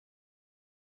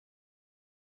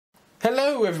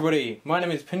Hello everybody, my name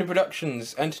is Pinder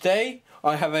Productions and today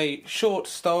I have a short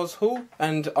Star Wars haul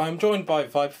and I'm joined by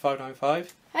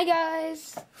Vibe595. Hi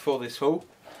guys! For this haul.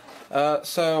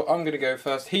 So I'm going to go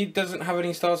first. He doesn't have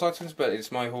any Star Wars items but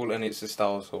it's my haul and it's a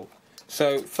Star Wars haul.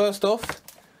 So first off,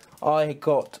 I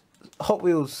got Hot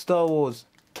Wheels Star Wars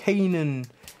Kanan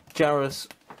Jarrus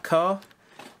car.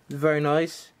 Very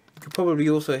nice. You can probably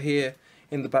also hear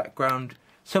in the background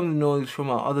some of the noise from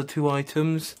our other two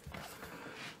items.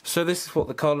 So this is what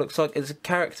the car looks like. It's a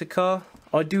character car.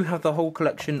 I do have the whole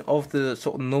collection of the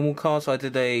sort of normal cars. I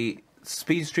did a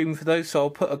speed stream for those, so I'll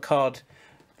put a card,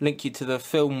 link you to the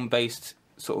film-based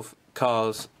sort of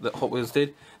cars that Hot Wheels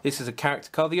did. This is a character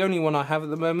car, the only one I have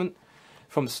at the moment,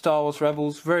 from Star Wars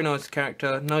Rebels. Very nice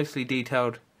character, nicely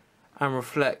detailed, and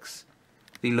reflects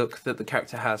the look that the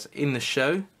character has in the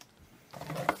show.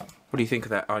 What do you think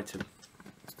of that item?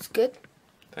 It's good.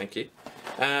 Thank you.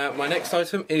 My next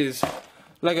item is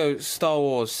Lego Star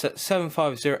Wars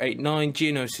 75089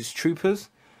 Geonosis Troopers.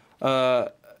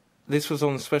 This was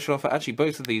on special offer. Actually,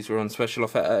 both of these were on special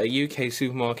offer at a UK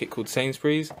supermarket called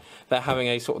Sainsbury's. They're having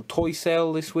a sort of toy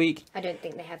sale this week. I don't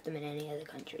think they have them in any other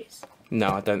countries. No,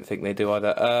 I don't think they do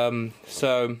either.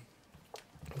 So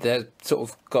they've sort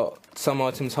of got some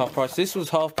items half price. This was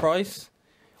half price,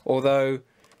 although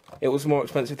it was more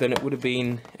expensive than it would have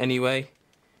been anyway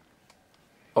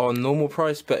on normal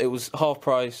price, but it was half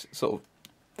price, sort of,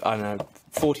 I don't know,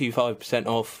 45%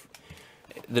 off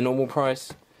the normal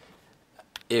price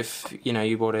if, you know,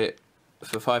 you bought it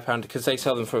for £5, because they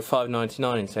sell them for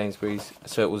 £5.99 in Sainsbury's,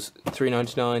 so it was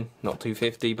 £3.99, not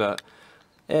 £2.50, but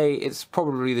hey, it's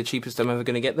probably the cheapest I'm ever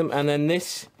going to get them. And then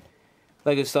this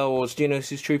Lego Star Wars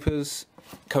Geonosis Troopers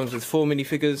comes with 4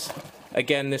 minifigures.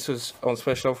 Again, this was on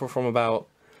special offer from about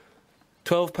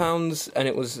 £12 and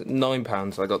it was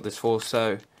 £9 I got this for,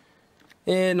 so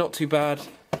yeah, not too bad.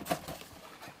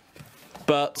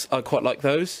 But I quite like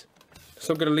those.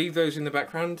 So I'm going to leave those in the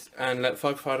background and let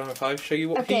 5595 show you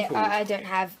what he pulled. I don't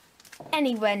have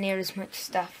anywhere near as much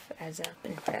stuff as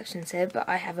in production said, but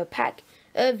I have a pack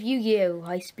of Yu-Gi-Oh!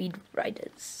 High Speed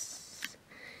Riders.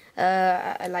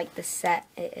 I like the set,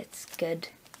 it's good.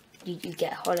 You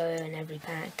get holo in every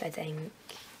pack, I think.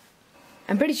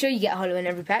 I'm pretty sure you get holo in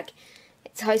every pack.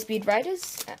 It's High Speed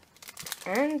Riders,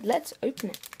 and let's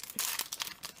open it.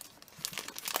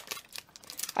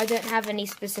 I don't have any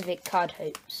specific card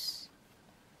hopes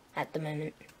at the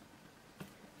moment.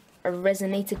 A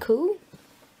Resonator Cool.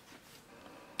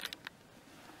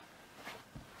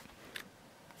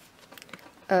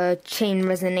 A Chain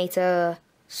Resonator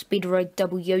Speed Ride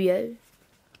Double Yo-Yo.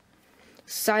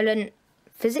 Silent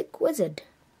Physic Wizard.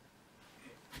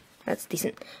 That's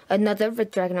decent. Another Red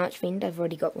Dragon Archfiend. I've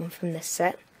already got one from this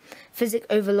set. Physic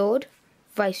Overlord.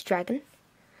 Vice Dragon.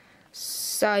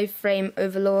 Psy-Frame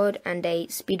Overlord. And a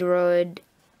Speedroid.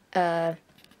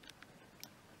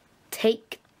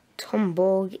 Take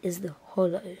Tomborg is the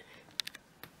holo.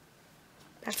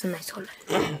 That's a nice holo.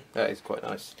 That is quite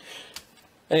nice.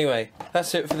 Anyway,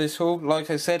 that's it for this haul. Like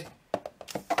I said,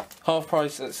 half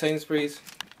price at Sainsbury's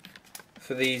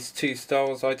for these two Star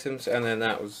Wars items, and then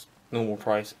that was normal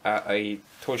price at a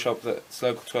toy shop that's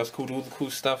local to us called All the Cool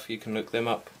Stuff. You can look them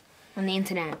up on the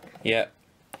internet. Yeah.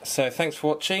 So thanks for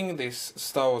watching this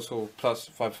Star Wars haul plus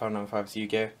 5595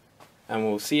 Yu-Gi-Oh! And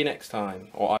we'll see you next time,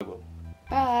 or I will.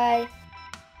 Bye.